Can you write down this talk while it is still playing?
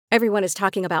Everyone is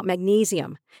talking about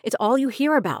magnesium. It's all you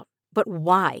hear about. But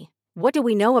why? What do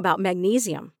we know about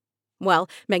magnesium? Well,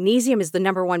 magnesium is the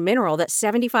number one mineral that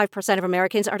 75% of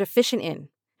Americans are deficient in.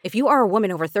 If you are a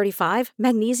woman over 35,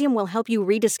 magnesium will help you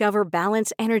rediscover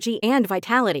balance, energy, and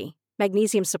vitality.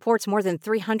 Magnesium supports more than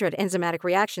 300 enzymatic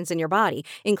reactions in your body,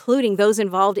 including those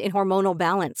involved in hormonal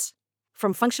balance.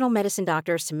 From functional medicine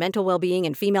doctors to mental well-being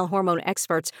and female hormone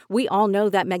experts, we all know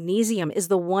that magnesium is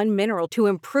the one mineral to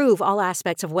improve all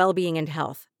aspects of well-being and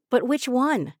health. But which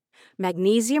one?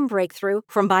 Magnesium Breakthrough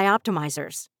from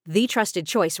Bioptimizers, the trusted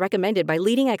choice recommended by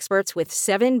leading experts with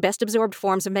 7 best-absorbed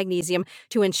forms of magnesium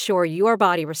to ensure your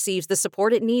body receives the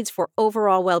support it needs for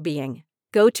overall well-being.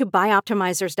 Go to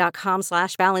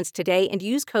bioptimizers.com/balance today and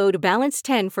use code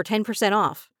BALANCE10 for 10%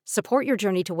 off. Support your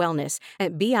journey to wellness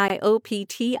at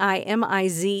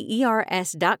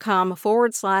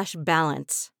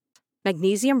bioptimizers.com/balance.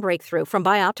 Magnesium Breakthrough from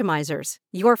Bioptimizers,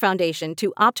 your foundation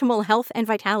to optimal health and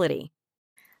vitality.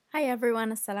 Hi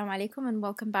everyone, Assalamu alaikum, and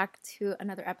welcome back to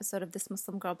another episode of This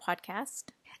Muslim Girl podcast.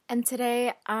 And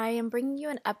today I am bringing you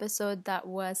an episode that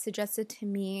was suggested to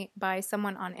me by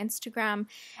someone on Instagram,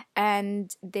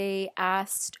 and they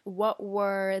asked what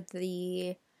were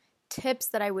the tips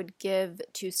that I would give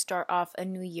to start off a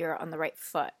new year on the right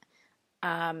foot.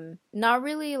 Not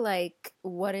really like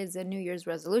what is a New Year's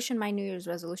resolution, my New Year's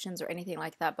resolutions or anything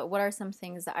like that, but what are some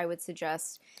things that I would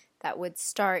suggest that would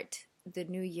start the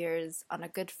New Year's on a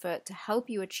good foot to help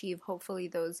you achieve hopefully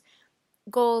those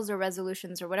goals or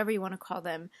resolutions or whatever you want to call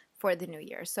them for the new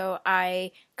year. So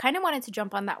I kind of wanted to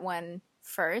jump on that one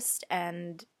first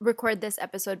and record this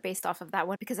episode based off of that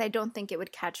one because I don't think it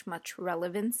would catch much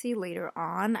relevancy later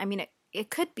on. I mean,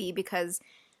 it could be because,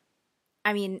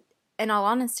 I mean, in all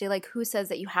honesty, like who says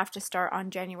that you have to start on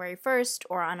January 1st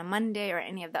or on a Monday or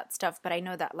any of that stuff, but I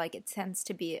know that like it tends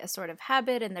to be a sort of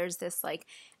habit and there's this like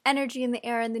energy in the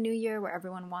air in the new year where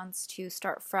everyone wants to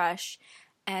start fresh.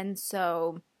 And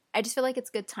so I just feel like it's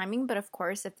good timing, but of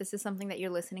course, if this is something that you're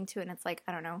listening to and it's like,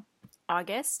 I don't know,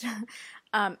 August,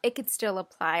 it could still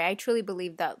apply. I truly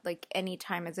believe that like any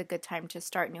time is a good time to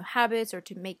start new habits or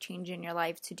to make change in your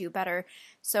life to do better.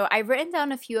 So I've written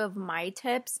down a few of my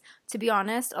tips. To be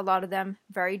honest, a lot of them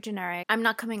very generic. I'm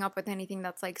not coming up with anything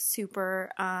that's like super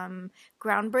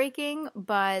groundbreaking,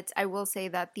 but I will say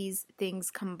that these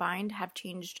things combined have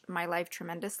changed my life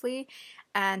tremendously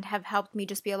and have helped me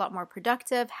just be a lot more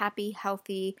productive, happy,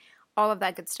 healthy, all of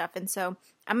that good stuff. And so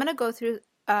I'm going to go through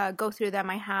them.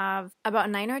 I have about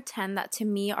 9 or 10 that to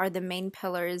me are the main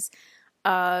pillars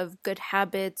of good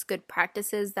habits, good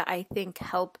practices that I think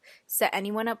help set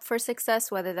anyone up for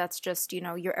success, whether that's just, you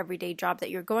know, your everyday job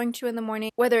that you're going to in the morning,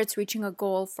 whether it's reaching a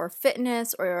goal for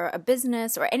fitness or a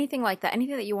business or anything like that,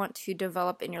 anything that you want to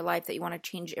develop in your life that you want to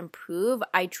change, improve.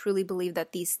 I truly believe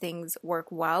that these things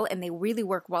work well and they really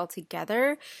work well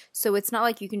together. So it's not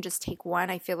like you can just take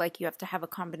one. I feel like you have to have a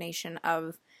combination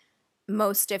of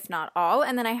most, if not all.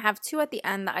 And then I have 2 at the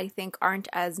end that I think aren't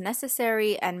as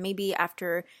necessary, and maybe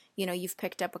after, you know, you've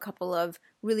picked up a couple of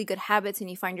really good habits and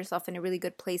you find yourself in a really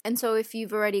good place. And so if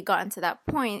you've already gotten to that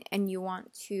point and you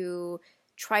want to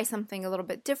try something a little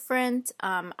bit different,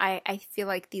 I feel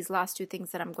like these last 2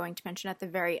 things that I'm going to mention at the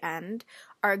very end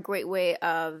are a great way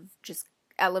of just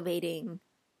elevating,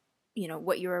 you know,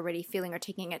 what you're already feeling or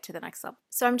taking it to the next level.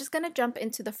 So I'm just going to jump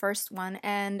into the first one,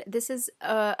 and this is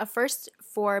a first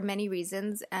for many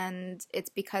reasons, and it's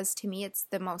because to me it's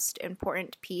the most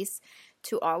important piece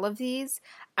to all of these.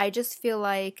 I just feel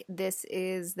like this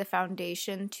is the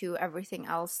foundation to everything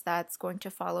else that's going to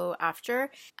follow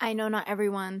after. I know not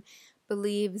everyone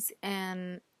believes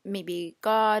in maybe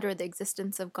God or the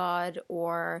existence of God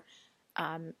or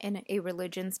in a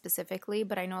religion specifically,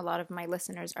 but I know a lot of my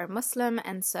listeners are Muslim,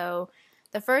 and so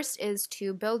the first is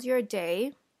to build your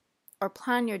day or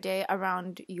plan your day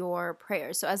around your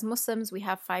prayers. So as Muslims, we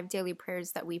have 5 daily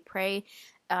prayers that we pray.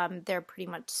 They're pretty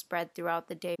much spread throughout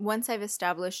the day. Once I've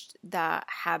established that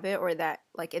habit or that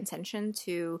like intention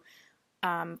to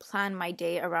plan my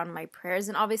day around my prayers,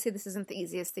 and obviously this isn't the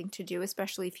easiest thing to do,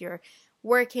 especially if you're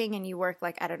working and you work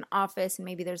like at an office and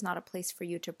maybe there's not a place for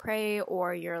you to pray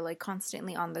or you're like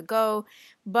constantly on the go,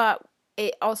 but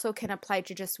it also can apply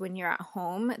to just when you're at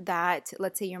home, that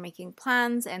let's say you're making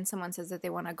plans and someone says that they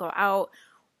want to go out,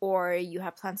 or you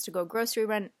have plans to go go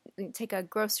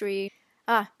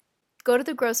to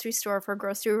the grocery store for a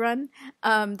grocery run,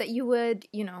 that you would,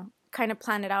 you know, kind of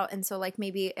plan it out. And so like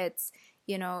maybe it's,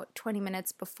 you know, 20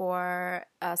 minutes before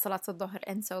Salat al-Dhuhr,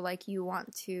 and so like you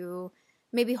want to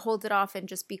maybe hold it off and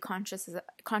just be conscious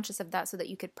of that so that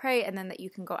you could pray and then that you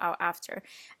can go out after.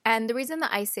 And the reason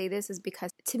that I say this is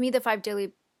because to me the 5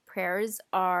 daily prayers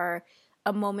are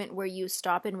a moment where you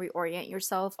stop and reorient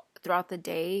yourself throughout the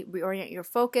day, reorient your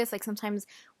focus. Like sometimes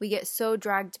we get so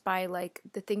dragged by like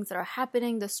the things that are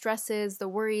happening, the stresses, the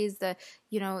worries, the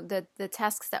the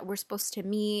tasks that we're supposed to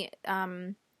meet,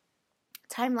 timelines,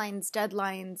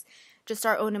 deadlines, just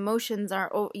our own emotions, our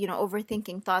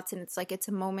overthinking thoughts, and it's like it's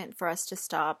a moment for us to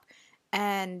stop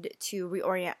and to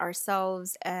reorient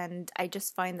ourselves. And I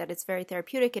just find that it's very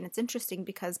therapeutic, and it's interesting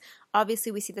because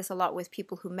obviously we see this a lot with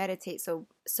people who meditate.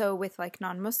 So with like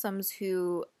non-Muslims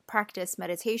who practice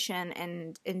meditation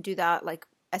and do that like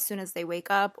as soon as they wake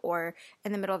up or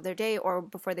in the middle of their day or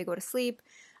before they go to sleep,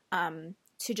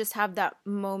 to just have that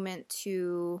moment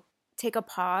to take a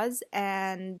pause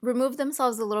and remove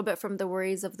themselves a little bit from the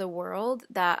worries of the world,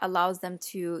 that allows them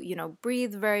to,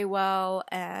 breathe very well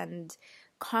and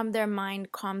calm their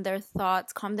mind, calm their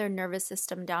thoughts, calm their nervous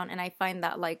system down. And I find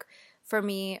that, like, for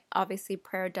me, obviously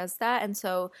prayer does that. And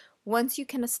so once you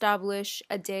can establish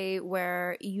a day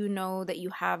where you know that you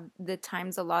have the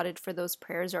times allotted for those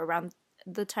prayers or around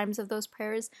the times of those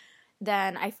prayers,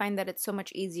 then I find that it's so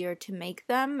much easier to make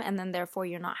them. And then therefore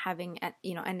you're not having,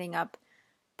 ending up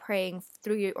praying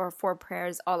 3 or 4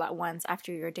 prayers all at once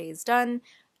after your day is done,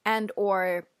 and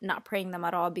or not praying them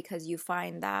at all because you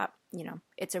find that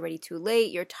it's already too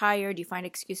late, you're tired, you find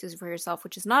excuses for yourself,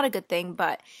 which is not a good thing.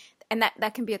 But and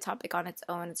that can be a topic on its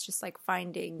own. It's just like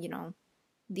finding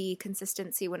the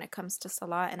consistency when it comes to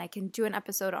salah, and I can do an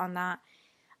episode on that,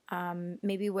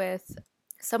 maybe with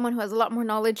someone who has a lot more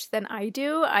knowledge than I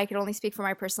do. I can only speak from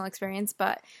my personal experience,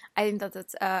 but I think that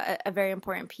that's a very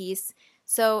important piece.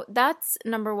 So that's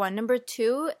number one. Number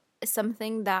two is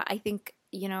something that I think,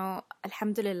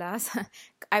 alhamdulillah,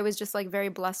 I was just like very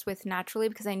blessed with naturally,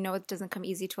 because I know it doesn't come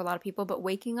easy to a lot of people, but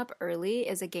waking up early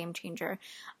is a game changer.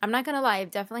 I'm not going to lie,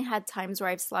 I've definitely had times where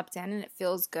I've slept in and it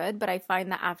feels good, but I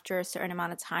find that after a certain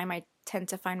amount of time, I tend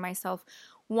to find myself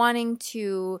wanting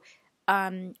to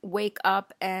wake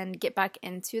up and get back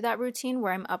into that routine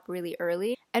where I'm up really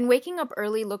early. And waking up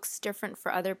early looks different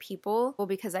for other people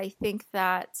because I think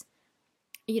that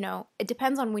it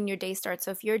depends on when your day starts.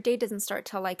 So if your day doesn't start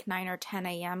till like 9 or 10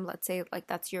 a.m., let's say like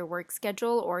that's your work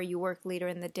schedule, or you work later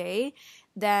in the day,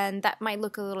 then that might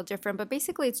look a little different. But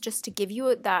basically it's just to give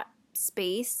you that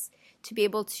space to be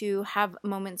able to have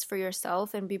moments for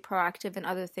yourself and be proactive in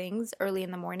other things early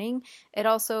in the morning. It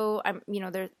also,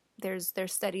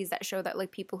 there's studies that show that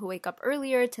like people who wake up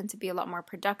earlier tend to be a lot more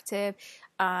productive,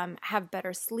 have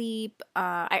better sleep.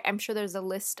 I'm sure there's a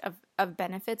list of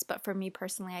benefits, but for me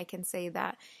personally, I can say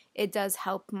that it does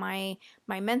help my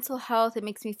mental health. It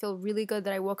makes me feel really good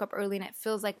that I woke up early, and it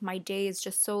feels like my day is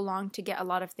just so long to get a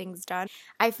lot of things done.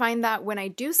 I find that when I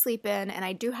do sleep in and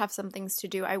I do have some things to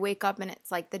do, I wake up and it's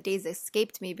like the day's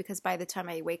escaped me, because by the time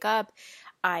I wake up,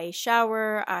 I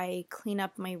shower, I clean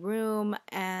up my room,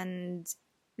 and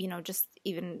just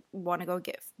even want to go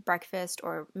get breakfast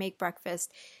or make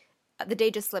breakfast. The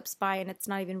day just slips by and it's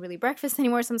not even really breakfast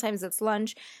anymore. Sometimes it's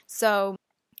lunch. So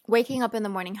waking up in the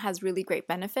morning has really great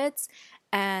benefits,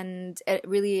 and it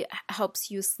really helps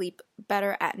you sleep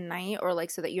better at night, or like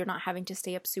so that you're not having to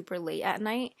stay up super late at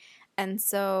night. And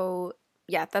so,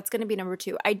 yeah, that's going to be number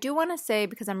two. I do want to say,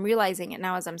 because I'm realizing it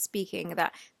now as I'm speaking,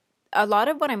 that a lot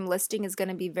of what I'm listing is going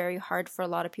to be very hard for a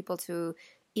lot of people to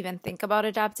even think about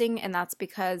adapting, and that's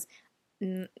because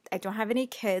I don't have any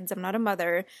kids, I'm not a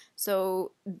mother,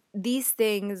 so these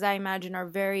things I imagine are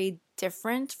very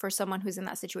different for someone who's in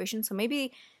that situation. So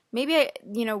maybe we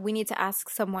need to ask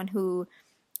someone who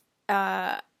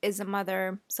is a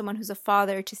mother, someone who's a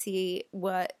father, to see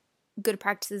what good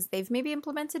practices they've maybe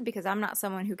implemented, because I'm not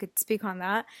someone who could speak on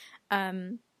that.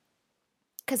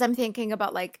 Because I'm thinking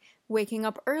about like waking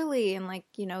up early and like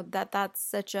that's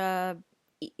such a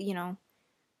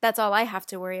that's all I have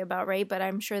to worry about, right? But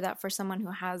I'm sure that for someone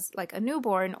who has like a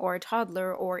newborn or a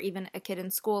toddler or even a kid in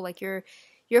school, like your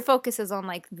focus is on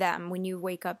like them. When you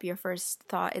wake up, your first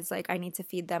thought is like, I need to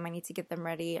feed them, I need to get them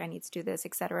ready, I need to do this,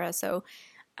 etc. So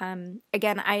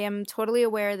again, I am totally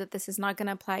aware that this is not going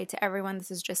to apply to everyone. This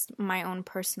is just my own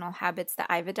personal habits that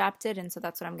I've adapted, and so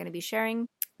that's what I'm going to be sharing.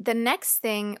 The next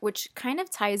thing, which kind of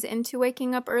ties into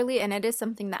waking up early, and it is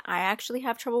something that I actually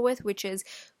have trouble with, which is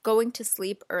going to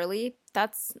sleep early.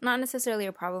 That's not necessarily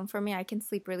a problem for me. I can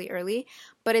sleep really early,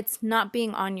 but it's not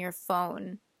being on your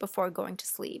phone before going to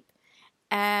sleep.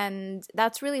 And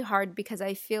that's really hard, because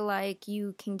I feel like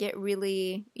you can get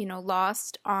really,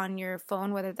 lost on your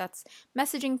phone, whether that's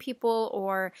messaging people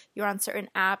or you're on certain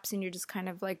apps and you're just kind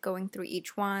of like going through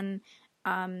each one,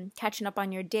 catching up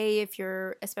on your day if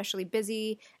you're especially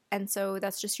busy. And so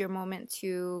that's just your moment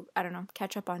to, I don't know,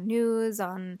 catch up on news,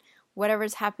 on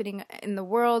whatever's happening in the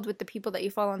world with the people that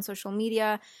you follow on social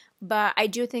media. But I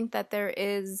do think that there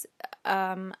is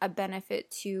a benefit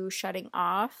to shutting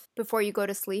off before you go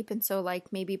to sleep. And so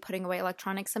like maybe putting away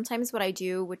electronics. Sometimes what I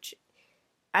do, which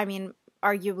I mean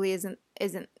arguably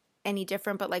isn't any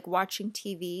different, but like watching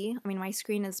TV. I mean, my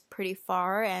screen is pretty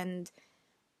far, and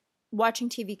watching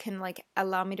TV can like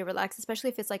allow me to relax, especially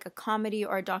if it's like a comedy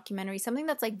or a documentary, something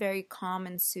that's like very calm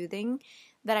and soothing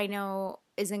that I know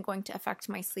isn't going to affect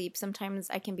my sleep. Sometimes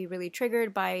I can be really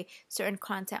triggered by certain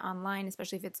content online,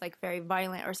 especially if it's like very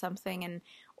violent or something, and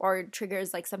or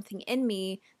triggers like something in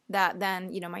me that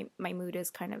then, you know, my mood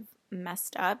is kind of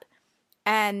messed up.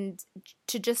 And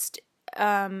to just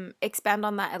expand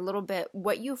on that a little bit,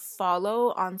 what you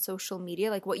follow on social media,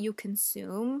 like what you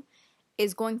consume,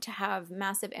 is going to have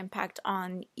massive impact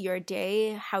on your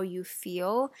day, how you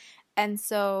feel. And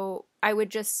so I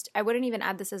wouldn't even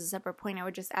add this as a separate point. I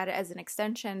would just add it as an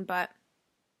extension, but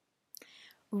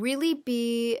really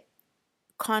be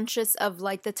conscious of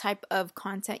like the type of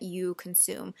content you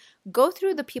consume. Go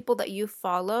through the people that you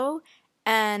follow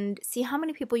and see how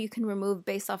many people you can remove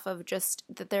based off of just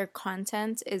that their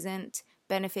content isn't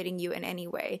benefiting you in any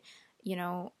way. You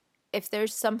know, if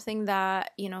there's something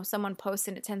that, you know, someone posts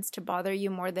and it tends to bother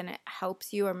you more than it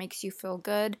helps you or makes you feel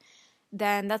good,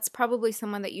 then that's probably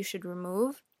someone that you should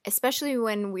remove, especially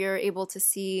when we're able to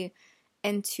see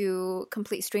into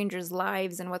complete strangers'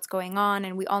 lives and what's going on.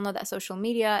 And we all know that social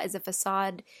media is a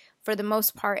facade for the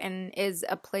most part and is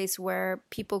a place where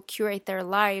people curate their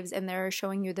lives and they're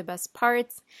showing you the best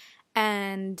parts.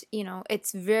 And, you know,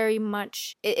 it's a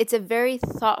very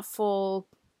thoughtful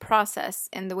process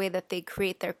in the way that they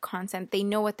create their content. They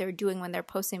know what they're doing when they're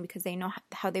posting because they know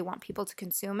how they want people to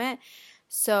consume it.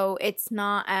 So it's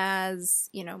not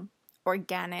as, you know,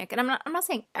 organic. And I'm not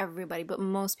saying everybody, but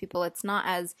most people, it's not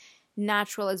as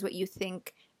natural as what you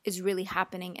think is really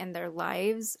happening in their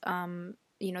lives.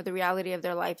 You know, the reality of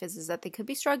their life is that they could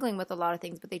be struggling with a lot of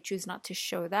things, but they choose not to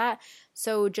show that.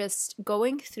 So just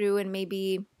going through and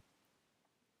maybe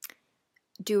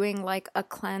doing like a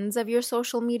cleanse of your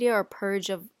social media or purge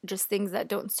of just things that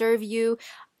don't serve you.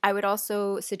 I would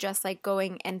also suggest like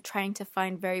going and trying to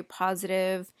find very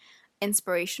positive,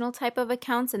 inspirational type of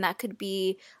accounts. And that could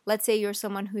be, let's say you're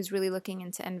someone who's really looking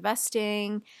into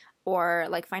investing or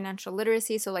like financial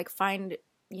literacy. So like find,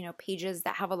 you know, pages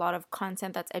that have a lot of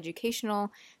content that's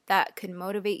educational that can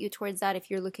motivate you towards that. If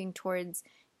you're looking towards,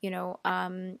 you know,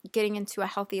 getting into a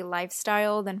healthy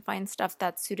lifestyle, then find stuff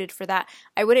that's suited for that.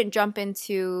 I wouldn't jump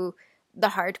into the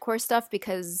hardcore stuff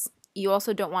because you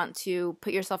also don't want to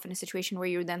put yourself in a situation where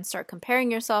you then start comparing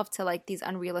yourself to like these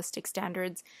unrealistic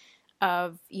standards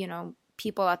of, you know,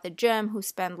 people at the gym who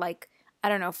spend like, I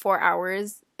don't know, 4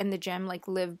 hours in the gym, like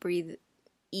live, breathe,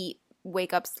 eat,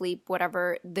 wake up, sleep,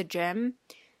 whatever, the gym.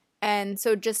 And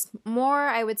so just more,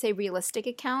 I would say, realistic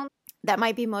accounts that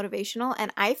might be motivational.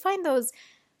 And I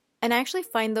actually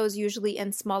find those usually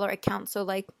in smaller accounts. So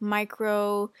like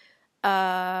micro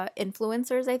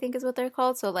influencers, I think is what they're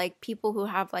called. So like people who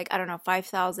have like, I don't know,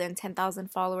 5,000,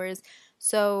 10,000 followers.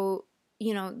 So,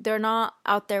 you know, they're not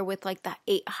out there with like the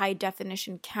 8 high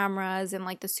definition cameras and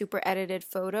like the super edited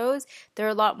photos. They're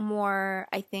a lot more,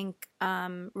 I think,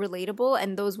 relatable.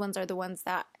 And those ones are the ones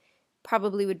that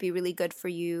probably would be really good for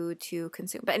you to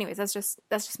consume. But anyways, that's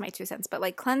just my 2 cents. But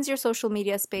like cleanse your social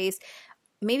media space,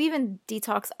 maybe even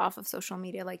detox off of social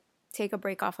media, like take a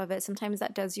break off of it. Sometimes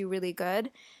that does you really good,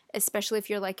 especially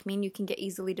if you're like me and you can get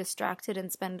easily distracted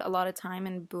and spend a lot of time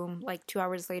and boom, like 2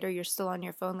 hours later, you're still on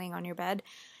your phone laying on your bed.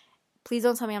 Please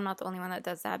don't tell me I'm not the only one that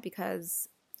does that, because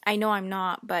I know I'm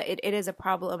not, but it is a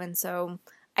problem. And so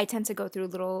I tend to go through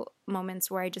little moments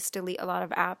where I just delete a lot of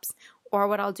apps. Or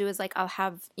what I'll do is like I'll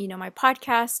have, you know, my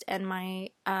podcast and my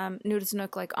Nudist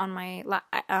Nook like on my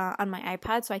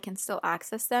iPad, so I can still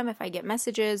access them if I get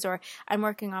messages or I'm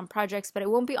working on projects, but it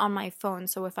won't be on my phone.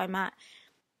 So if I'm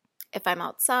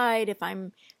outside, if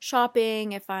I'm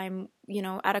shopping, if I'm, you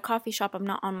know, at a coffee shop, I'm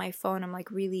not on my phone. I'm like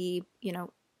really, you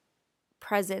know,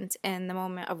 present in the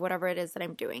moment of whatever it is that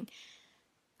I'm doing.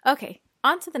 Okay,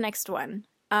 on to the next one.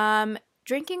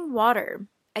 Drinking water.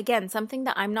 Again, something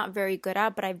that I'm not very good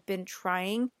at, but I've been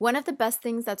trying. One of the best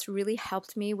things that's really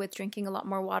helped me with drinking a lot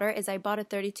more water is I bought a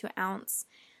 32 ounce.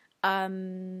 I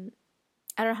don't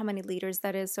know how many liters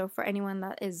that is. So for anyone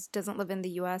that doesn't live in the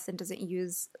US and doesn't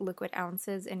use liquid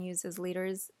ounces and uses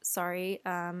liters, sorry,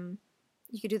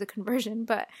 you could do the conversion,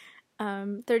 but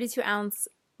 32 ounce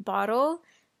bottle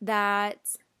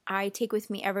that I take with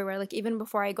me everywhere. Like even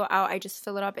before I go out, I just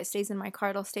fill it up. It stays in my car.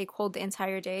 It'll stay cold the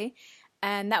entire day.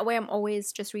 And that way I'm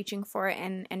always just reaching for it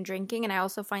and drinking. And I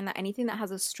also find that anything that has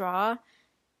a straw,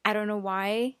 I don't know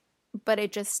why, but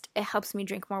it helps me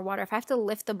drink more water. If I have to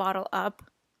lift the bottle up,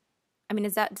 I mean,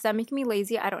 does that make me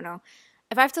lazy? I don't know.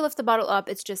 If I have to lift the bottle up,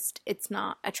 it's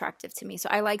not attractive to me. So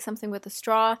I like something with a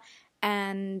straw.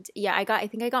 And yeah, I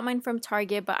think I got mine from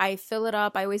Target, but I fill it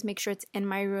up. I always make sure it's in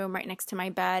my room right next to my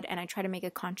bed, and I try to make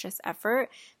a conscious effort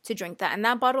to drink that. And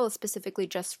that bottle is specifically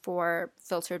just for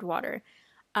filtered water.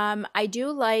 I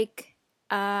do like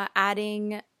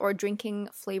adding or drinking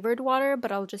flavored water,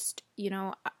 but I'll just,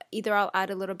 either I'll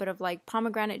add a little bit of like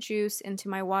pomegranate juice into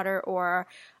my water, or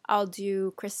I'll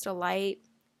do Crystal Light.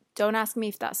 Don't ask me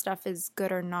if that stuff is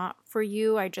good or not for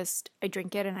you. I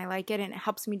drink it and I like it, and it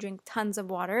helps me drink tons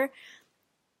of water.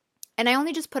 And I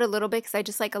only just put a little bit because I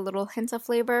just like a little hint of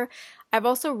flavor. I've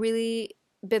also really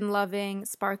been loving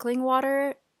sparkling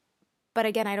water, but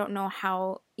again, I don't know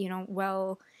how,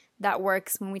 well that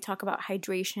works when we talk about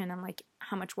hydration and like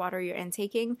how much water you're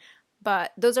intaking.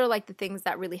 But those are like the things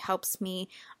that really helps me.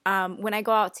 When I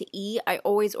go out to eat, I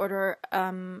always order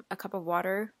a cup of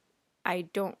water.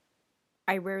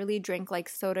 I rarely drink like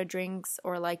soda drinks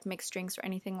or like mixed drinks or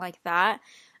anything like that.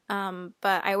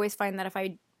 But I always find that if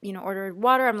I, order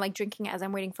water, I'm like drinking it as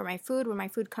I'm waiting for my food. When my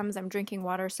food comes, I'm drinking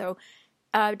water. So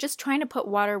just trying to put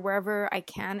water wherever I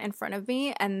can in front of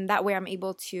me. And that way I'm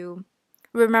able to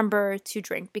remember to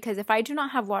drink. Because if I do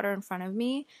not have water in front of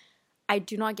me, I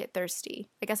do not get thirsty.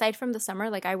 Like aside from the summer,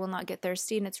 like I will not get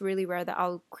thirsty. And it's really rare that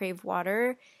I'll crave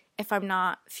water if I'm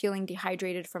not feeling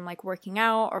dehydrated from like working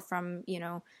out or from,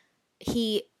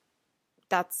 heat.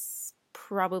 That's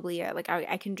probably it. Like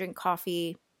I can drink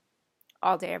coffee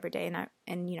all day, every day,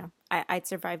 and I'd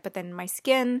survive. But then my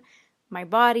skin, my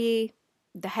body,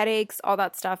 the headaches, all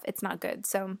that stuff, it's not good.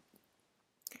 So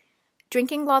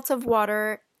drinking lots of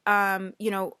water,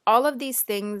 all of these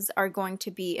things are going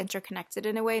to be interconnected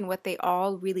in a way, and what they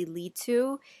all really lead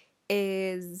to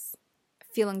is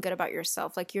feeling good about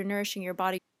yourself. Like you're nourishing your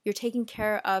body. You're taking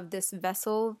care of this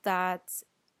vessel that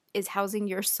is housing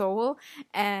your soul,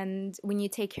 and when you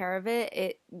take care of it,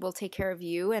 it will take care of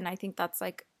you. And I think that's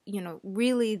like,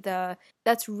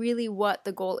 that's really what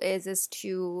the goal is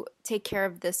to take care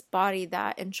of this body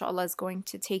that inshallah is going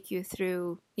to take you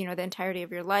through, the entirety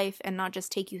of your life, and not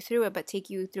just take you through it, but take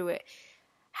you through it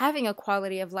having a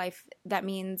quality of life that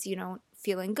means,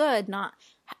 feeling good, not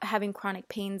having chronic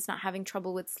pains, not having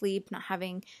trouble with sleep, not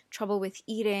having trouble with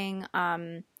eating.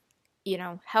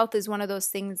 Health is one of those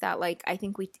things that like I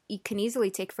think we can easily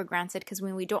take for granted, because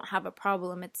when we don't have a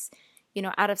problem, it's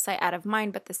out of sight, out of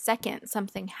mind. But the second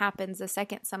something happens, the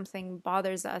second something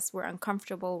bothers us, we're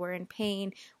uncomfortable, we're in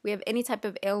pain, we have any type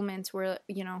of ailment, where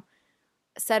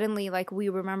suddenly like we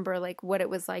remember like what it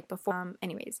was like before.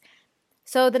 Anyways,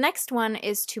 so the next one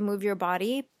is to move your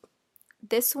body.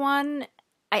 This one,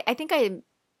 I think I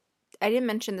didn't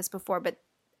mention this before, but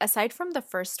aside from the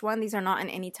first one, these are not in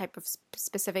any type of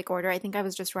specific order. I think I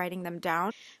was just writing them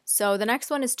down. So the next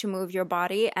one is to move your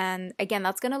body. And again,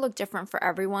 that's going to look different for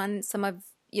everyone. Some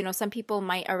people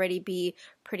might already be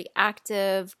pretty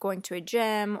active, going to a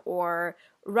gym, or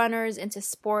runners into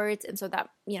sports. And so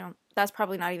that, that's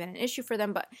probably not even an issue for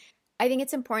them. But I think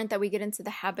it's important that we get into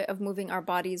the habit of moving our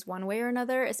bodies one way or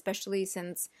another, especially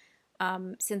since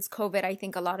COVID. I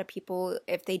think a lot of people,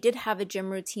 if they did have a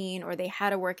gym routine, or they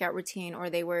had a workout routine, or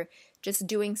they were just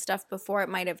doing stuff before, it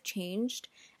might have changed,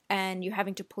 and you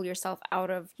having to pull yourself out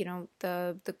of,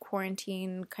 the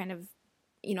quarantine kind of,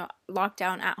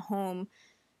 lockdown at home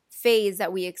phase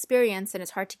that we experience, and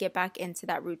it's hard to get back into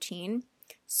that routine.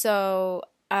 So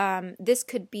this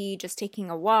could be just taking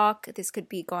a walk. This could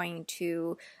be going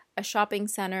to a shopping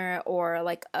center, or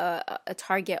like a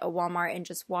Target, a Walmart, and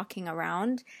just walking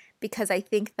around. Because I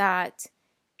think that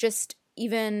just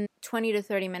even 20 to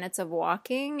 30 minutes of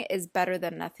walking is better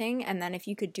than nothing. And then if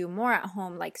you could do more at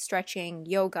home, like stretching,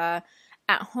 yoga,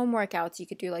 at home workouts, you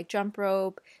could do like jump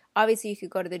rope. Obviously, you could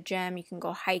go to the gym, you can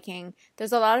go hiking.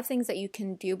 There's a lot of things that you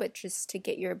can do, but just to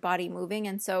get your body moving.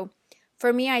 And so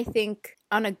for me, I think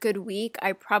on a good week,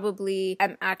 I probably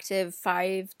am active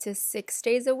 5 to 6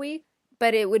 days a week.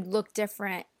 But it would look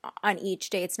different on each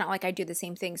day. It's not like I do the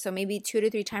same thing. So maybe 2 to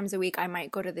 3 times a week, I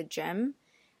might go to the gym.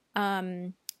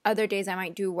 Other days, I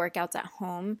might do workouts at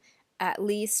home. At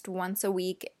least once a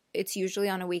week, it's usually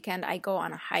on a weekend, I go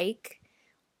on a hike.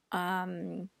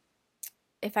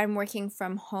 If I'm working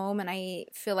from home and I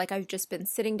feel like I've just been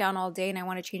sitting down all day and I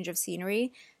want a change of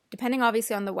scenery, depending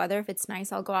obviously on the weather, if it's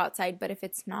nice, I'll go outside. But if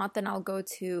it's not, then I'll go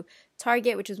to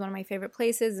Target, which is one of my favorite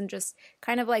places, and just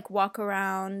kind of like walk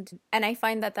around. And I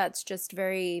find that that's just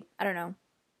very,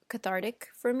 cathartic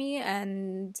for me.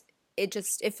 And it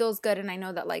feels good. And I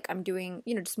know that like I'm doing,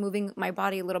 just moving my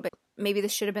body a little bit. Maybe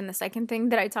this should have been the second thing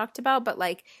that I talked about, but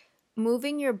like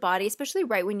moving your body, especially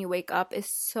right when you wake up, is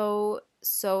so,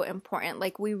 so important.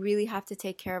 Like, we really have to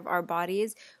take care of our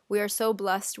bodies. We are so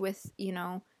blessed with,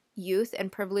 youth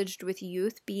and privileged with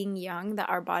youth, being young, that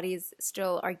our bodies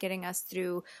still are getting us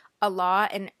through a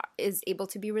lot and is able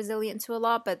to be resilient to a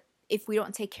lot. But if we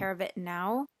don't take care of it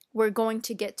now, we're going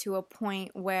to get to a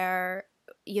point where,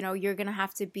 you're going to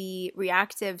have to be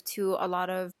reactive to a lot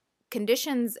of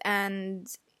conditions and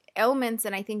ailments.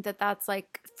 And I think that that's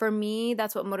like, for me,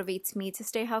 that's what motivates me to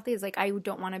stay healthy, is like, I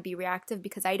don't want to be reactive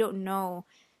because I don't know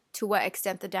to what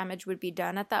extent the damage would be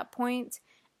done at that point.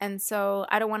 And so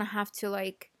I don't want to have to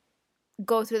like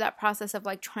go through that process of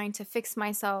like trying to fix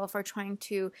myself or trying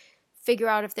to figure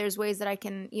out if there's ways that I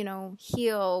can,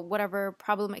 heal whatever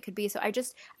problem it could be. So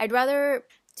I'd rather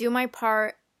do my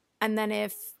part. And then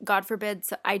if, God forbid,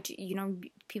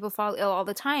 people fall ill all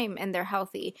the time and they're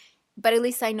healthy, but at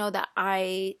least I know that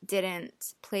I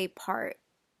didn't play part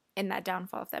in that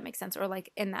downfall, if that makes sense, or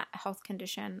like in that health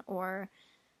condition or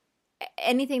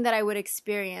anything that I would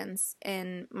experience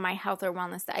in my health or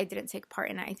wellness that I didn't take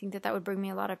part in. I think that would bring me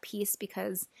a lot of peace,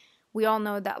 because we all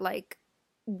know that like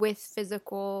with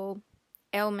physical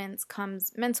ailments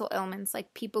comes mental ailments.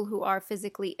 Like, people who are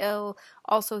physically ill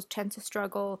also tend to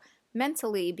struggle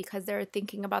mentally because they're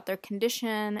thinking about their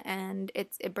condition and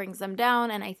it brings them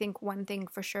down. And I think one thing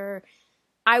for sure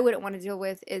I wouldn't want to deal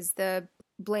with is the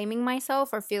blaming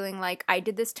myself or feeling like I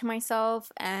did this to myself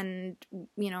and,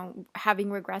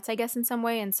 having regrets, I guess, in some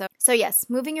way. And so yes,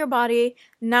 moving your body.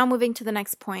 Now moving to the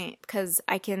next point, because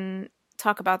I can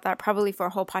talk about that probably for a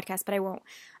whole podcast, but I won't.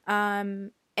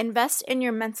 Invest in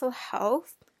your mental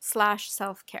health /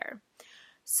 self-care.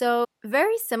 So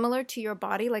very similar to your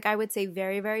body, like I would say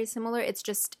very, very similar. It's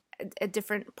just a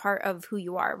different part of who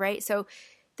you are, right? So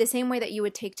the same way that you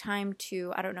would take time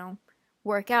to, I don't know,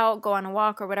 work out, go on a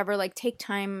walk or whatever, like take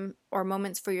time or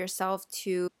moments for yourself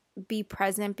to be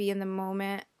present, be in the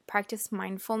moment, practice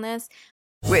mindfulness.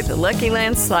 With the Lucky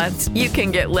Land Slots, you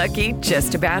can get lucky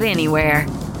just about anywhere.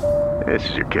 This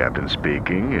is your captain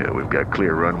speaking. We've got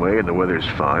clear runway and the weather's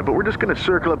fine, but we're just going to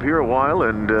circle up here a while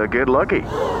and get lucky.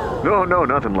 No,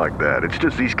 nothing like that. It's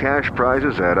just these cash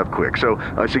prizes add up quick. So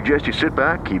I suggest you sit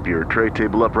back, keep your tray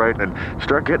table upright, and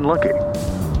start getting lucky.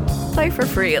 Play for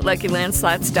free at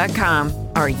LuckyLandSlots.com.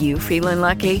 Are you feeling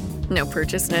lucky? No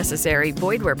purchase necessary.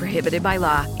 Void where prohibited by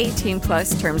law.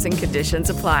 18+ terms and conditions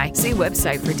apply. See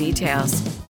website for details.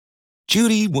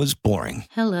 Judy was boring.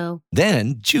 Hello.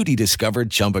 Then Judy discovered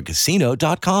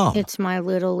ChumbaCasino.com. It's my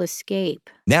little escape.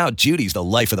 Now Judy's the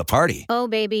life of the party. Oh,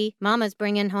 baby, mama's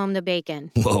bringing home the bacon.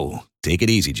 Whoa, take it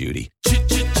easy, Judy.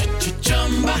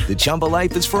 The Chumba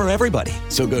life is for everybody.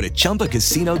 So go to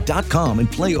ChumbaCasino.com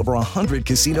and play over 100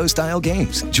 casino-style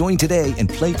games. Join today and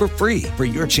play for free for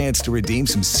your chance to redeem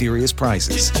some serious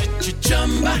prizes.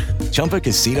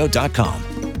 ChumbaCasino.com.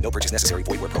 No purchase necessary.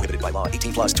 Void where prohibited by law.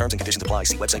 18+ terms and conditions apply.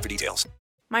 See website for details.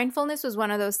 Mindfulness was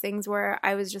one of those things where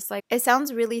I was just like, it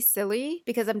sounds really silly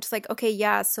because I'm just like, okay,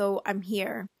 yeah, so I'm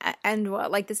here. And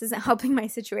what? Like, this isn't helping my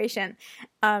situation.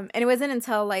 And it wasn't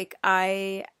until like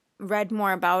I read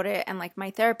more about it and like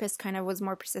my therapist kind of was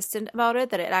more persistent about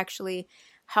it that it actually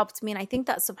helped me. And I think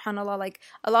that, subhanAllah, like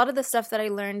a lot of the stuff that I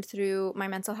learned through my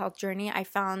mental health journey, I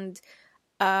found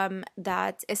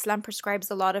that Islam prescribes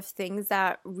a lot of things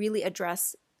that really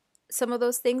address some of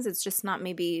those things. It's just not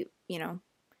maybe,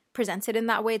 presented in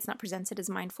that way. It's not presented as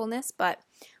mindfulness. But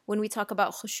when we talk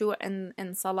about khushu'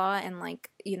 and salah and like,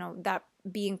 that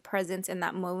being present in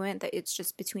that moment, that it's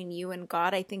just between you and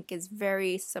God, I think is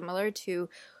very similar to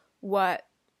what,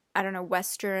 I don't know,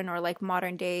 Western or like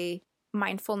modern day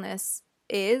mindfulness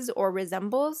is or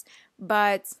resembles.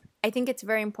 But I think it's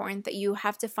very important that you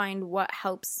have to find what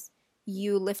helps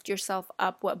you lift yourself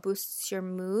up, what boosts your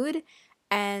mood,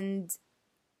 and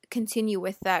continue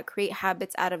with that, create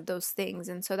habits out of those things.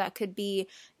 And so that could be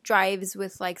drives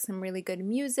with like some really good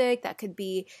music, that could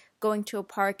be going to a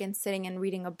park and sitting and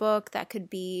reading a book, that could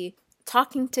be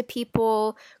talking to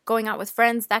people, going out with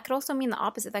friends. That could also mean the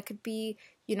opposite. That could be,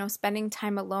 spending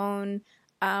time alone,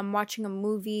 watching a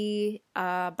movie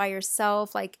by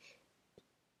yourself. Like,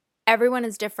 everyone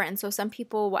is different. And so some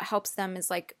people, what helps them is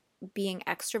like being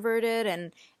extroverted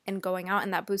and going out,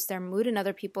 and that boosts their mood. And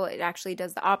other people, it actually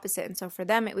does the opposite. And so for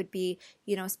them, it would be,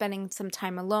 spending some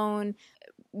time alone,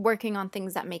 working on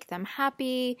things that make them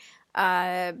happy.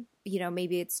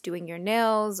 Maybe it's doing your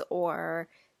nails or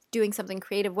doing something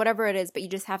creative, whatever it is, but you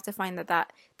just have to find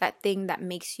that thing that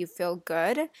makes you feel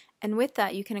good. And with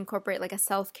that, you can incorporate like a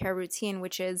self-care routine,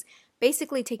 which is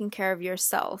basically taking care of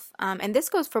yourself. And this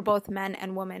goes for both men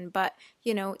and women, but,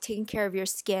 you know, taking care of your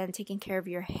skin, taking care of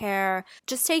your hair,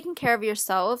 just taking care of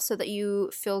yourself so that you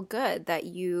feel good, that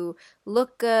you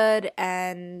look good,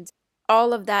 and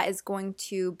all of that is going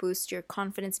to boost your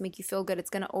confidence, make you feel good. It's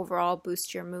going to overall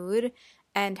boost your mood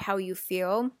and how you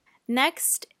feel.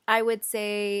 Next, I would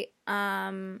say,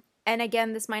 and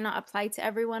again, this might not apply to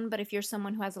everyone, but if you're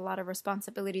someone who has a lot of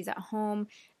responsibilities at home,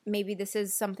 maybe this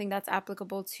is something that's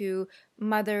applicable to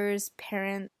mothers,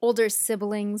 parents, older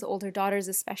siblings, older daughters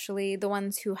especially, the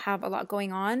ones who have a lot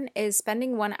going on, is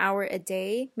spending 1 hour a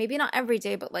day, maybe not every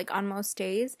day, but like on most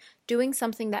days, doing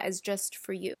something that is just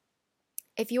for you.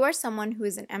 If you are someone who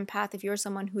is an empath, if you're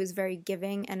someone who is very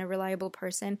giving and a reliable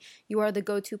person, you are the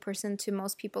go-to person to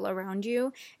most people around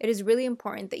you, it is really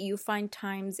important that you find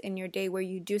times in your day where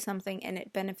you do something and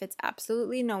it benefits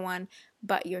absolutely no one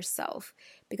but yourself.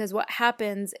 Because what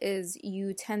happens is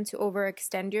you tend to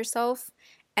overextend yourself,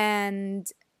 and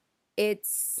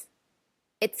it's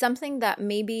something that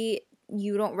maybe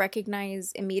you don't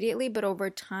recognize immediately, but over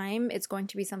time, it's going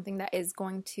to be something that is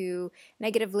going to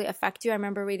negatively affect you. I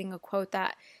remember reading a quote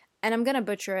that, and I'm going to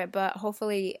butcher it, but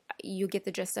hopefully you get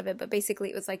the gist of it. But basically,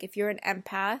 it was like, if you're an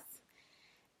empath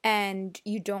and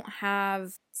you don't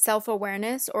have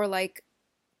self-awareness or like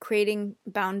creating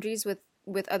boundaries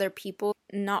with other people,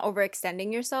 not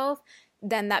overextending yourself,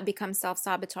 then that becomes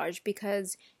self-sabotage,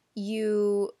 because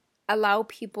you allow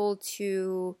people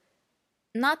to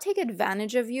not take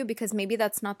advantage of you, because maybe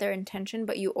that's not their intention,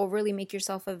 but you overly make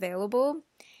yourself available,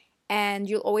 and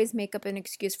you'll always make up an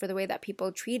excuse for the way that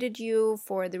people treated you,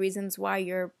 for the reasons why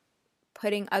you're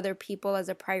putting other people as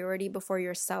a priority before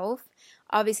yourself.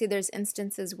 Obviously, there's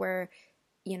instances where,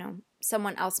 you know,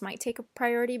 someone else might take a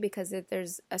priority because if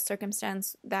there's a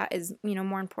circumstance that is, you know,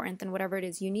 more important than whatever it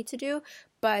is you need to do.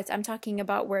 But I'm talking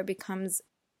about where it becomes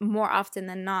more often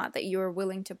than not that you're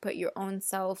willing to put your own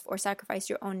self or sacrifice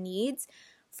your own needs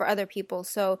for other people.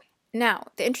 So now,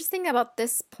 the interesting thing about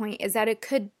this point is that it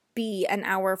could be an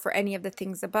hour for any of the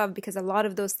things above, because a lot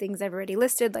of those things I've already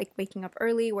listed, like waking up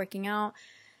early, working out,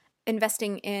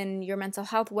 investing in your mental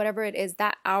health, whatever it is,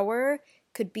 that hour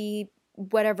could be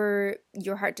whatever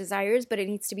your heart desires, but it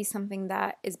needs to be something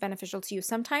that is beneficial to you.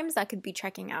 Sometimes that could be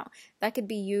checking out. That could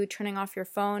be you turning off your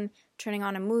phone, turning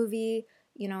on a movie,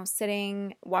 you know,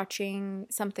 sitting, watching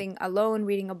something alone,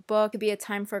 reading a book. It could be a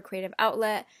time for a creative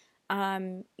outlet.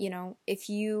 You know, if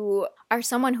you are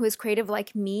someone who is creative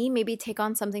like me, maybe take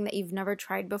on something that you've never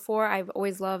tried before. I've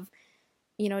always loved,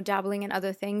 you know, dabbling in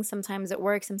other things. Sometimes it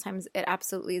works, sometimes it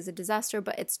absolutely is a disaster,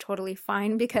 but it's totally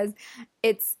fine because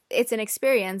it's an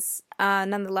experience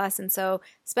nonetheless. And so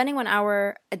spending 1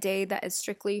 hour a day that is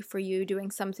strictly for you, doing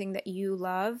something that you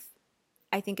love,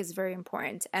 I think is very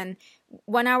important. And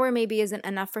 1 hour maybe isn't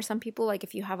enough for some people. Like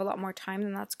if you have a lot more time,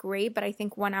 then that's great. But I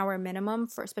think 1 hour minimum,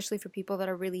 for especially for people that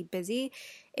are really busy,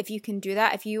 if you can do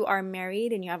that. If you are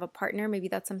married and you have a partner, maybe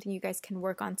that's something you guys can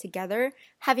work on together.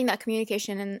 Having that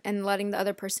communication and letting the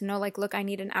other person know, like, look, I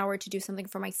need an hour to do something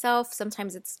for myself.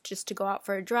 Sometimes it's just to go out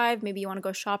for a drive. Maybe you want to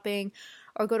go shopping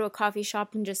or go to a coffee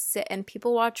shop and just sit and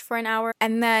people watch for an hour.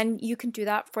 And then you can do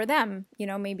that for them. You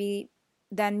know, maybe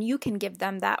then you can give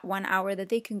them that 1 hour that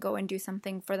they can go and do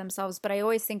something for themselves. But I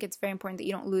always think it's very important that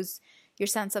you don't lose your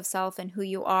sense of self and who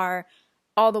you are,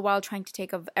 all the while trying to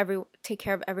take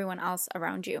care of everyone else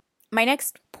around you. My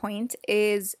next point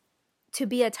is to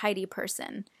be a tidy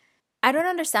person. I don't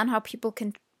understand how people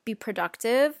can be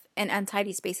productive in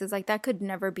untidy spaces. Like, that could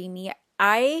never be me.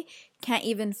 I can't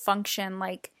even function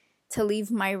like to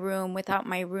leave my room without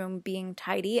my room being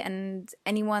tidy. And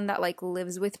anyone that like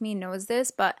lives with me knows this,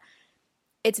 but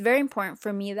it's very important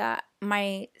for me that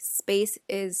my space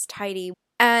is tidy.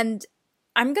 And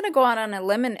I'm going to go out on a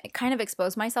limb and kind of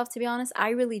expose myself, to be honest. I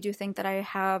really do think that I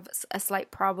have a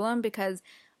slight problem, because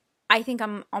I think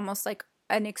I'm almost like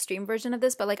an extreme version of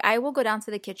this, but like I will go down to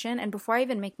the kitchen, and before I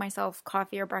even make myself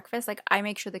coffee or breakfast, like I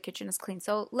make sure the kitchen is clean.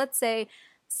 So let's say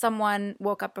someone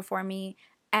woke up before me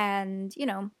and, you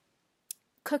know,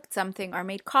 cooked something or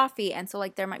made coffee, and so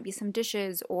like there might be some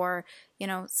dishes or, you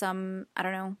know, some, I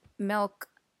don't know, milk,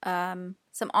 some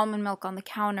almond milk on the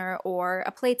counter, or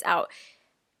a plate's out.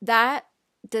 That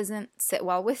doesn't sit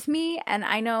well with me. And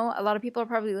I know a lot of people are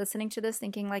probably listening to this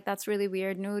thinking like, that's really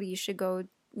weird, Noor, you should go,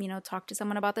 you know, talk to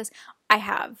someone about this. I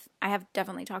have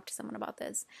definitely talked to someone about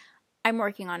this. I'm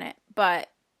working on it, but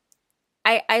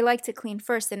I like to clean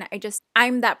first, and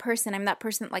I'm that person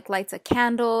that like lights a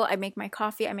candle, I make my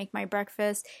coffee, I make my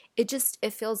breakfast.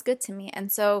 It feels good to me.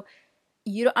 And so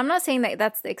I'm not saying that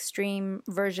that's the extreme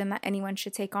version that anyone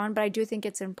should take on, but I do think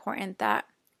it's important that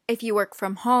if you work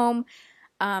from home,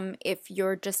 If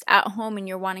you're just at home and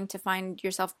you're wanting to find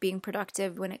yourself being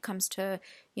productive when it comes to,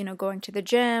 going to the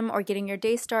gym or getting your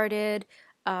day started,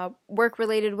 work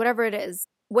related, whatever it is,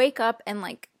 wake up and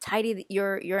like tidy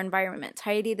your environment,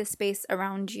 tidy the space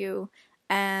around you,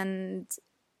 and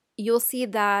you'll see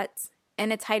that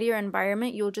in a tidier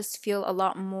environment, you'll just feel a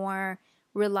lot more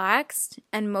relaxed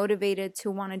and motivated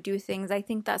to want to do things. I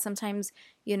think that sometimes,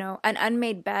 an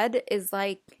unmade bed is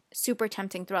like super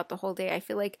tempting throughout the whole day. I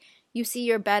feel like you see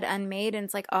your bed unmade and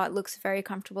it's like, oh, it looks very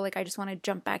comfortable. Like I just want to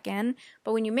jump back in.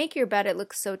 But when you make your bed, it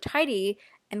looks so tidy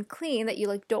and clean that you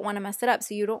like don't want to mess it up.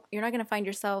 So you're not going to find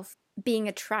yourself being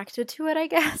attracted to it, I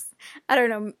guess. I don't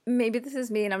know. Maybe this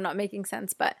is me and I'm not making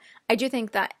sense, but I do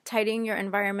think that tidying your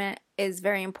environment is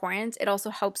very important. It also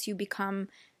helps you become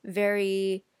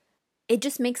it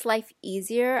just makes life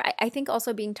easier. I think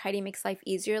also being tidy makes life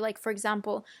easier. Like, for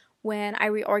example, when I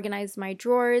reorganized my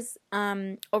drawers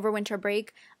over winter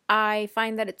break, I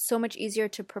find that it's so much easier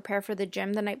to prepare for the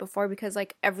gym the night before because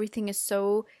like everything is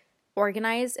so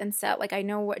organized and set. Like I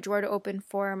know what drawer to open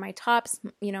for my tops,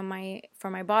 for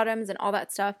my bottoms and all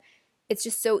that stuff. It's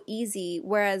just so easy.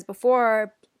 Whereas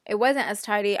before it wasn't as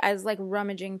tidy. I was like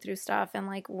rummaging through stuff and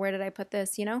like, where did I put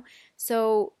this,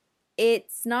 So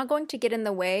it's not going to get in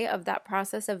the way of that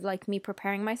process of like me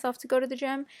preparing myself to go to the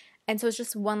gym. And so it's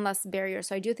just one less barrier.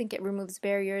 So I do think it removes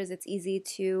barriers. It's easy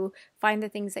to find the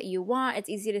things that you want. It's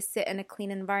easy to sit in a clean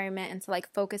environment and to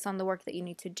like focus on the work that you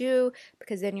need to do,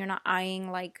 because then you're not eyeing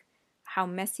like how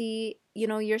messy,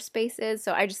 your space is.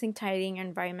 So I just think tidying your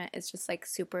environment is just like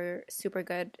super, super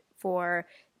good for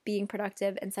being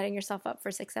productive and setting yourself up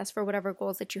for success for whatever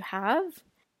goals that you have.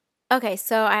 Okay,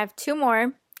 so I have 2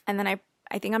 more and then I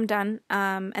think I'm done.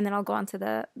 And then I'll go on to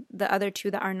the other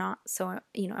 2 that are not so,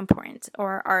 important,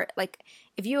 or are like,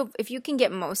 if you can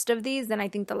get most of these, then I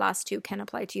think the last 2 can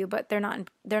apply to you, but they're not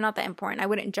that important. I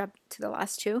wouldn't jump to the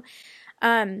last 2.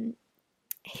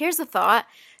 Here's a thought.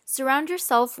 Surround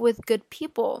yourself with good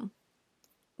people.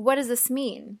 What does this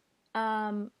mean?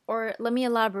 Or let me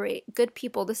elaborate. Good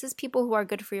people. This is people who are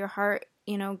good for your heart,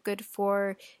 good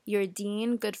for your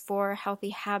deen, good for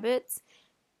healthy habits.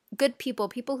 Good people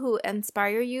who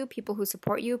inspire you, people who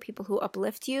support you, people who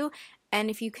uplift you. And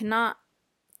if you cannot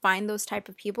find those type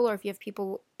of people, or if you have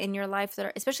people in your life that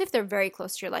are, especially if they're very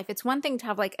close to your life, it's one thing to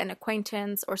have like an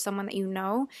acquaintance or someone that you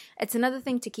know. It's another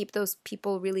thing to keep those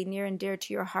people really near and dear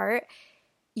to your heart.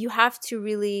 You have to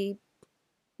really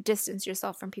distance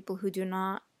yourself from people who do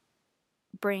not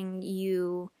bring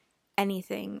you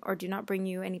anything or do not bring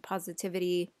you any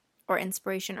positivity or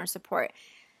inspiration or support.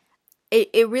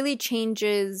 It really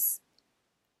changes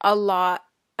a lot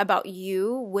about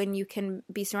you when you can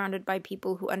be surrounded by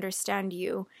people who understand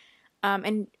you.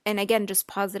 And again, just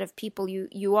positive people.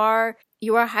 You are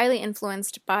highly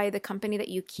influenced by the company that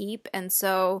you keep. And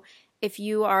so if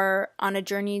you are on a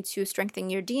journey to strengthen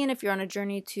your deen, if you're on a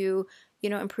journey to,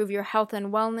 improve your health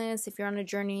and wellness, if you're on a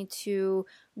journey to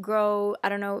grow,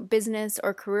 business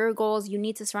or career goals, you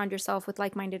need to surround yourself with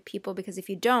like-minded people, because if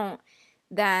you don't,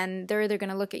 then they're either going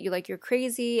to look at you like you're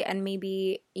crazy and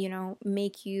maybe,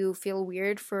 make you feel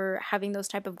weird for having those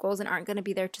type of goals, and aren't going to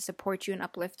be there to support you and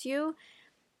uplift you.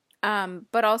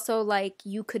 But also like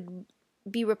you could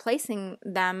be replacing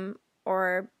them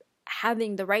or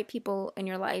having the right people in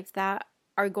your life that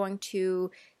are going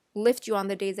to lift you on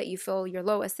the days that you feel your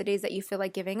lowest, the days that you feel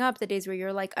like giving up, the days where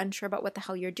you're like unsure about what the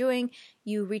hell you're doing.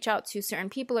 You reach out to certain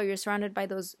people, or you're surrounded by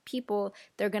those people.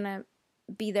 They're going to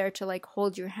be there to like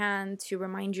hold your hand, to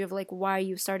remind you of like why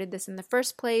you started this in the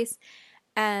first place.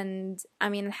 And I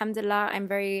mean, alhamdulillah, I'm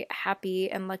very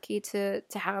happy and lucky to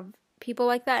have people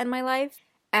like that in my life.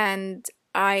 And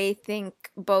I think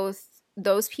both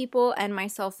those people and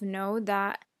myself know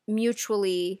that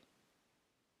mutually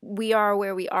we are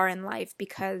where we are in life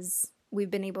because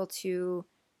we've been able to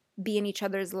be in each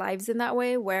other's lives in that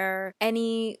way, where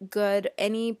any good,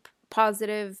 any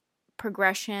positive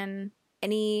progression,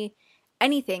 anything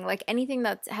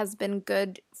that has been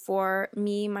good for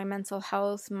me, my mental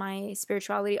health, my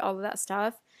spirituality, all of that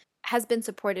stuff has been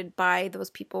supported by those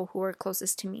people who are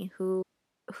closest to me, who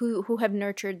have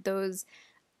nurtured those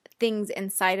things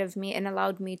inside of me and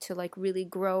allowed me to like really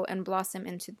grow and blossom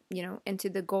into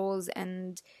the goals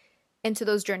and into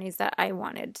those journeys that I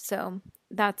wanted. So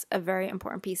that's a very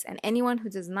important piece. And anyone who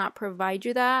does not provide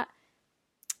you that,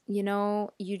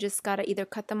 you just gotta either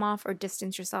cut them off or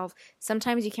distance yourself.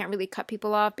 Sometimes you can't really cut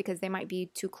people off because they might be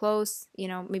too close.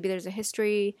 Maybe there's a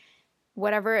history,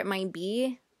 whatever it might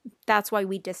be. That's why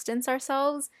we distance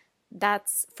ourselves.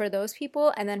 That's for those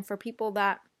people. And then for people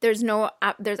that there's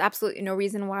absolutely no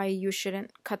reason why you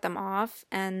shouldn't cut them off,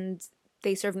 and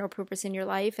they serve no purpose in your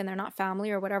life and they're not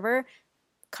family or whatever,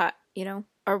 cut, you know?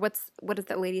 Or what does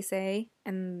that lady say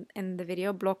in the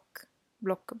video? Block,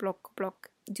 block, block, block.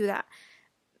 Do that.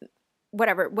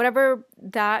 Whatever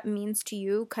that means to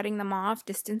you, cutting them off,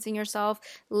 distancing yourself,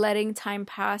 letting time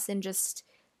pass, and just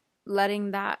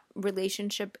letting that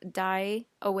relationship die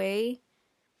away,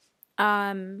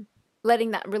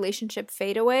 letting that relationship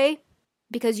fade away,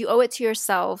 because you owe it to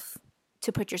yourself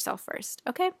to put yourself first,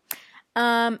 okay?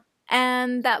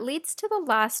 And that leads to the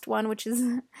last one, which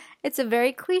is, it's a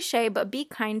very cliche, but be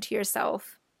kind to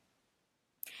yourself.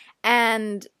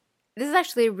 And this is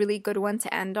actually a really good one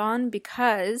to end on,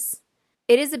 because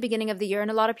it is the beginning of the year,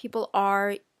 and a lot of people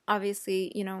are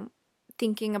obviously, you know,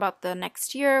 thinking about the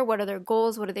next year. What are their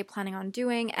goals? What are they planning on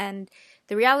doing? And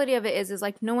the reality of it is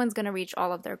like, no one's going to reach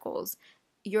all of their goals.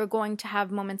 You're going to have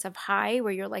moments of high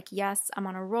where you're like, yes, I'm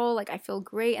on a roll, like I feel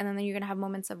great. And then you're going to have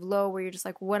moments of low where you're just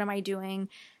like, what am I doing?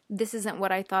 This isn't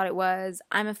what I thought it was.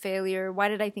 I'm a failure. Why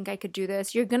did I think I could do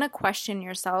this? You're going to question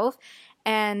yourself.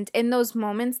 And in those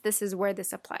moments, this is where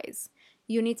this applies.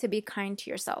 You need to be kind to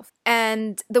yourself.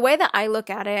 And the way that I look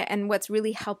at it, and what's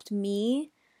really helped me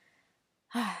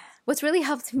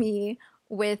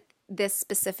with this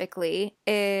specifically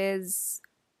is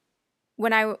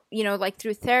when I, you know, like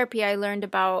through therapy, I learned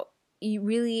about you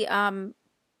really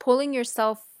pulling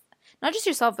yourself, not just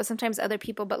yourself, but sometimes other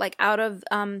people, but like out of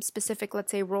specific,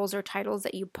 let's say, roles or titles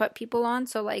that you put people on.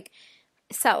 So like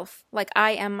self, like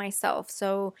I am myself.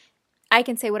 So I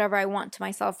can say whatever I want to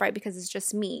myself, right? Because it's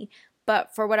just me.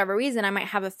 But for whatever reason, I might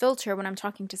have a filter when I'm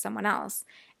talking to someone else.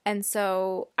 And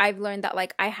so I've learned that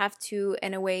like I have to,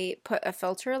 in a way, put a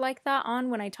filter like that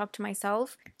on when I talk to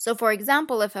myself. So for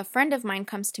example, if a friend of mine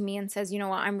comes to me and says, you know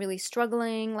what, I'm really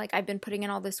struggling, like I've been putting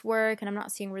in all this work and I'm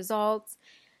not seeing results,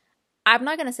 I'm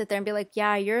not going to sit there and be like,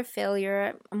 yeah, you're a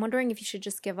failure. I'm wondering if you should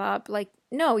just give up. Like,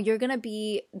 no, you're going to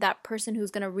be that person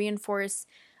who's going to reinforce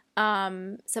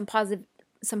some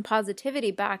positivity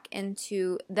back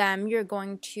into them. You're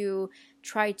going to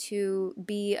try to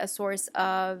be a source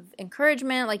of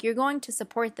encouragement. Like, you're going to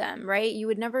support them, right? You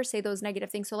would never say those negative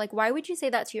things. So like, why would you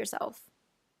say that to yourself?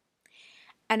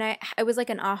 And it was like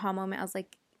an aha moment. I was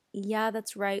like, yeah,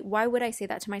 that's right. Why would I say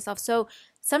that to myself? So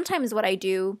sometimes what I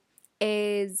do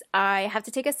is I have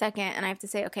to take a second and I have to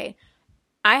say, okay,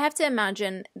 I have to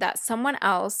imagine that someone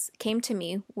else came to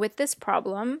me with this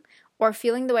problem or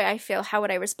feeling the way I feel. How would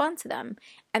I respond to them?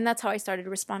 And that's how I started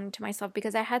responding to myself,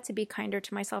 because I had to be kinder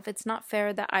to myself. It's not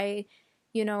fair that I,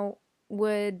 you know,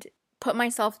 would put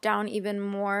myself down even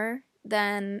more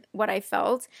than what I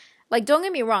felt. Like, don't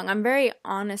get me wrong, I'm very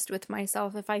honest with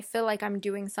myself. If I feel like I'm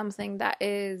doing something that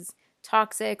is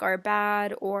toxic or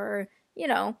bad, or, you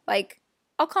know, like,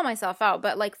 I'll call myself out.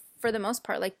 But like, for the most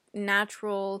part, like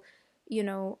natural, you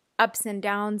know, ups and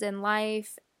downs in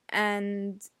life,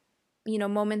 and you know,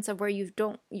 moments of where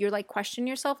you're like question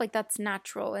yourself, like that's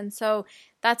natural. And so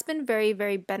that's been very,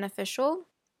 very beneficial.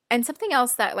 And something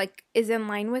else that like is in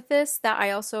line with this that I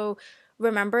also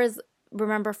remember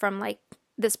from like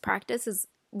this practice is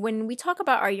when we talk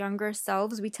about our younger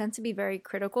selves, we tend to be very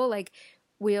critical. Like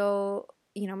we'll,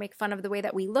 you know, make fun of the way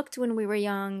that we looked when we were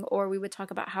young, or we would talk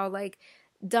about how like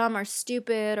dumb or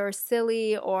stupid or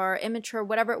silly or immature,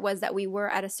 whatever it was that we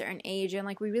were at a certain age. And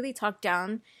like we really talk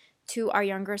down to our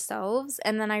younger selves.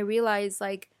 And then I realized,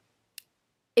 like,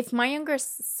 if my younger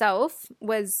self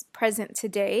was present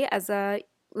today as a,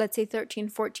 let's say, 13,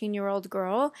 14-year-old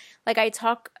girl, like I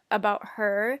talk about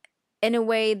her in a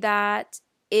way that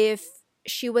if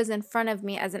she was in front of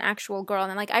me as an actual girl,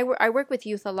 and like I work with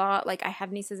youth a lot, like I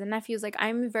have nieces and nephews, like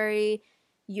I'm very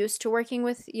used to working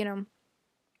with, you know,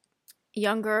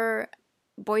 younger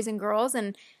boys and girls,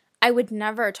 and I would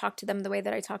never talk to them the way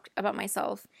that I talk about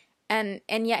myself. And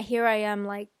yet here I am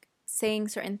like saying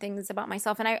certain things about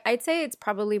myself. And I'd say it's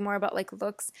probably more about like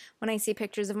looks. When I see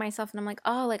pictures of myself and I'm like,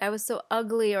 oh, like I was so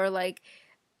ugly, or like,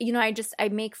 you know, I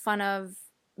make fun of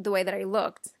the way that I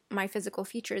looked, my physical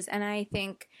features. And I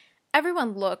think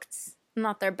everyone looked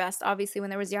not their best, obviously, when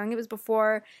they was young. It was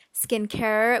before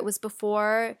skincare. It was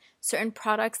before certain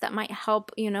products that might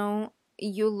help, you know,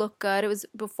 you look good. It was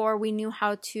before we knew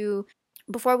how to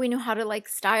like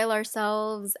style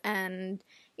ourselves and,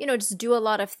 you know, just do a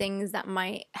lot of things that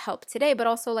might help today. But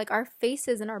also like our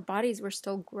faces and our bodies were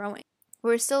still growing.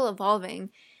 We're still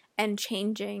evolving and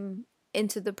changing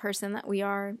into the person that we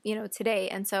are, you know, today.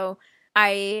 And so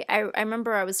I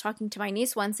remember I was talking to my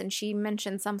niece once, and she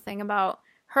mentioned something about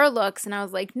her looks, and I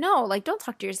was like, no, like don't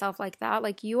talk to yourself like that.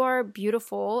 Like you are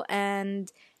beautiful,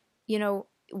 and, you know,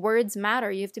 words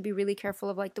matter. You have to be really careful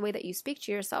of like the way that you speak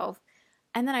to yourself.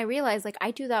 And then I realized like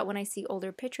I do that when I see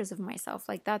older pictures of myself.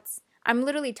 Like I'm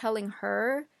literally telling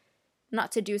her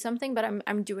not to do something, but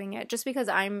I'm doing it. Just because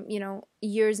I'm,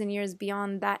 years and years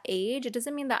beyond that age, it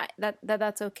doesn't mean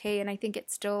that's okay. And I think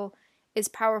it still is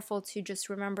powerful to just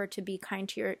remember to be kind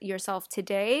to yourself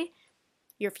today,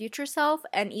 your future self,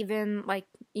 and even like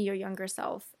your younger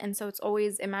self. And so it's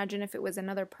always, imagine if it was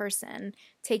another person,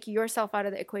 take yourself out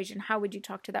of the equation. How would you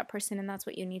talk to that person? And that's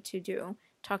what you need to do.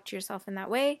 Talk to yourself in that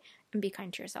way and be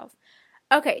kind to yourself.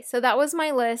 Okay, so that was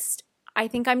my list. I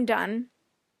think I'm done.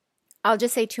 I'll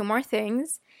just say 2 more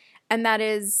things, and that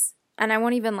is, and I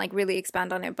won't even like really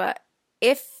expand on it, but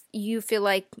if you feel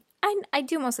like I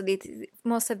do most of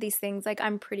these things, like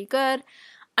I'm pretty good,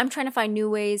 I'm trying to find new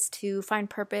ways to find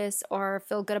purpose or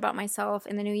feel good about myself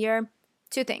in the new year,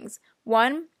 2 things.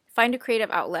 1, find a creative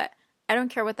outlet. I don't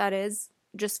care what that is,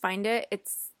 just find it.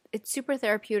 It's super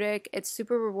therapeutic, it's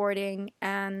super rewarding,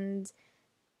 and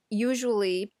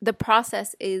usually the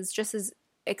process is just as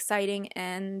exciting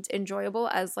and enjoyable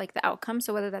as like the outcome.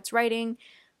 So whether that's writing,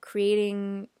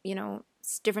 creating,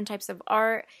 different types of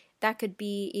art, that could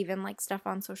be even like stuff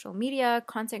on social media,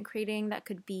 content creating, that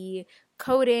could be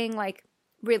coding, like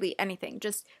really anything.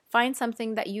 Just find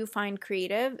something that you find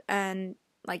creative and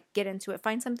like get into it.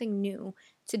 Find something new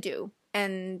to do.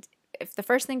 And if the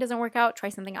first thing doesn't work out, try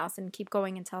something else and keep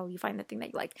going until you find the thing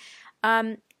that you like.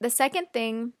 The second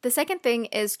thing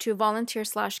is to volunteer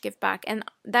 / give back. And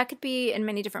that could be in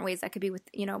many different ways. That could be with,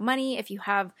 money. If you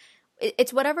have,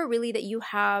 it's whatever really that you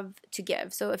have to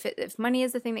give. So if money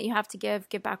is the thing that you have to give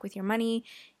back with your money.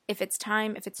 If it's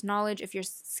time, if it's knowledge, if your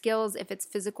skills, if it's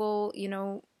physical,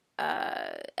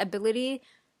 ability,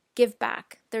 give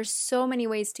back. There's so many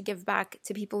ways to give back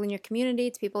to people in your community,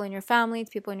 to people in your family,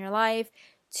 to people in your life,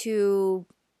 to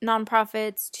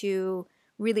nonprofits, to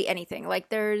really anything. Like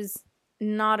there's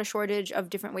not a shortage of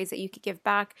different ways that you could give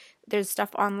back. There's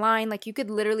stuff online, like you could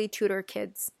literally tutor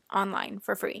kids online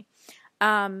for free.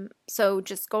 So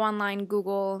just go online,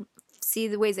 Google, see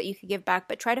the ways that you could give back,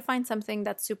 but try to find something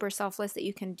that's super selfless that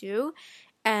you can do.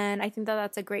 And I think that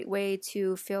that's a great way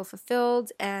to feel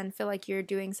fulfilled and feel like you're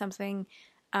doing something,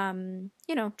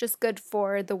 just good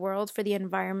for the world, for the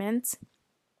environment.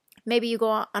 Maybe you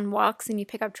go on walks and you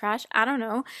pick up trash. I don't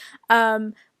know.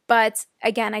 But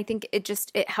again, I think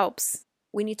it helps.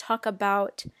 When you talk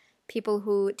about people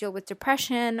who deal with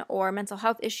depression or mental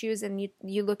health issues and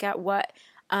you look at what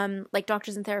like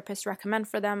doctors and therapists recommend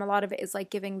for them, a lot of it is like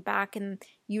giving back. And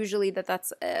usually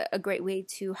that's a great way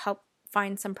to help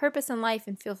find some purpose in life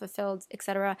and feel fulfilled,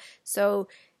 etc. So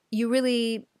you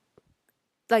really,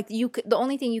 like the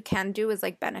only thing you can do is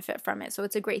like benefit from it. So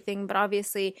it's a great thing. But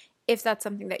obviously, if that's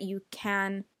something that you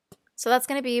can. So that's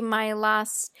going to be my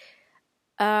last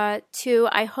 2.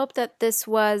 I hope that this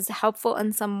was helpful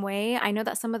in some way. I know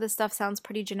that some of this stuff sounds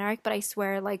pretty generic, but I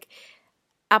swear, like,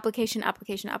 application.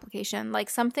 Like,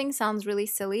 something sounds really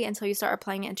silly until you start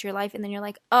applying it into your life, and then you're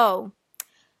like, oh,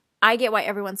 I get why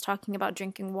everyone's talking about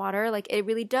drinking water. Like, it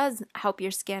really does help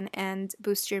your skin and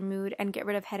boost your mood and get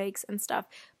rid of headaches and stuff.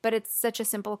 But it's such a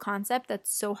simple concept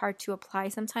that's so hard to apply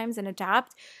sometimes and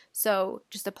adapt. So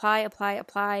just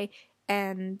apply.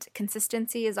 And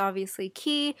consistency is obviously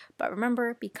key. But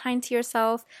remember, be kind to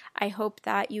yourself. I hope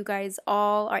that you guys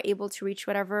all are able to reach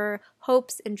whatever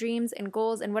hopes and dreams and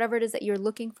goals and whatever it is that you're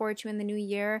looking forward to in the new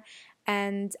year.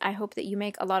 And I hope that you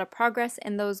make a lot of progress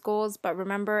in those goals. But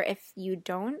remember, if you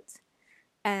don't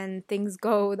and things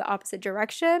go the opposite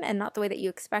direction and not the way that you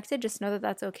expected, just know that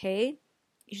that's okay.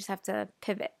 You just have to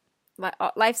pivot.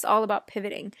 Life's all about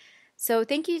pivoting. So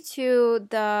thank you to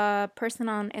the person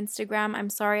on Instagram. I'm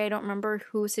sorry, I don't remember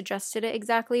who suggested it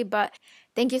exactly, but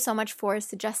thank you so much for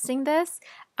suggesting this.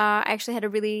 I actually had a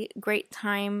really great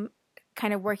time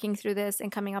kind of working through this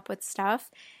and coming up with stuff.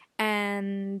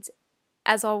 And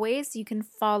as always, you can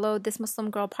follow This Muslim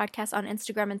Girl podcast on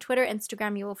Instagram and Twitter.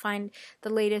 Instagram, you will find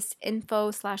the latest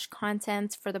info /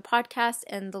 content for the podcast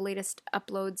and the latest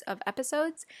uploads of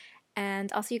episodes.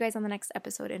 And I'll see you guys on the next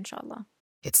episode, inshallah.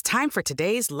 It's time for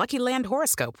today's Lucky Land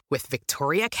horoscope with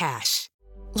Victoria Cash.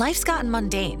 Life's gotten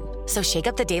mundane, so shake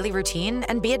up the daily routine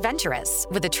and be adventurous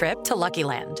with a trip to Lucky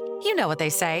Land. You know what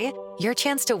they say, your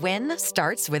chance to win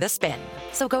starts with a spin.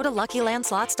 So go to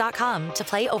LuckyLandSlots.com to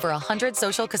play over 100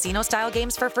 social casino-style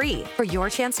games for free for your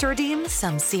chance to redeem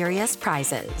some serious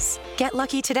prizes. Get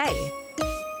lucky today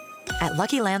at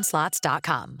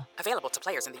LuckyLandSlots.com. Available to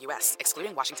players in the U.S.,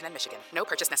 excluding Washington and Michigan. No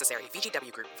purchase necessary.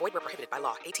 VGW Group. Void where prohibited by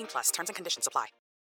law. 18+. Terms and conditions apply.